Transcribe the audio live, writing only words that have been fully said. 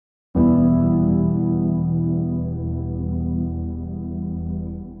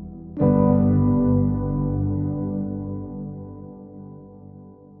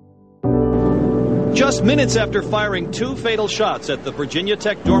Just minutes after firing 2 fatal shots at the Virginia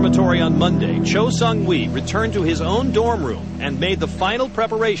Tech dormitory on Monday, Cho Seung-Hui returned to his own dorm room and made the final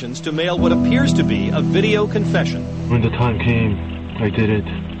preparations to mail what appears to be a video confession. When the time came, I did it.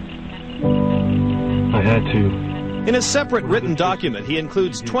 I had to. In a separate written document, he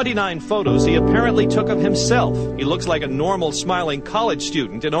includes 29 photos he apparently took of himself. He looks like a normal, smiling college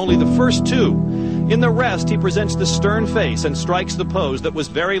student in only the first 2. In the rest, he presents the stern face and strikes the pose that was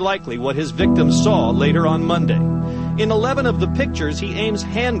very likely what his victims saw later on Monday. In 11 of the pictures, he aims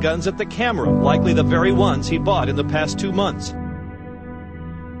handguns at the camera, likely the very ones he bought in the past 2 months.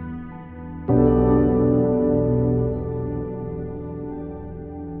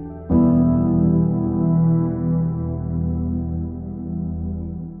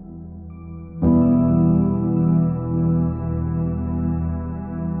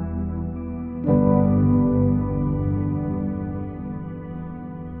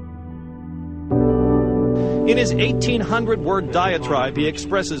 In his 1,800-word diatribe, he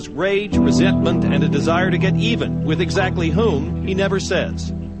expresses rage, resentment, and a desire to get even. With exactly whom, he never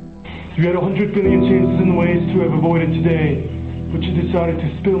says. You had 100 billion chances and ways to have avoided today, but you decided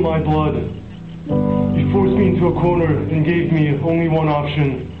to spill my blood. You forced me into a corner and gave me only one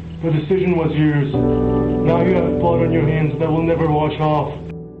option. The decision was yours. Now you have blood on your hands that will never wash off.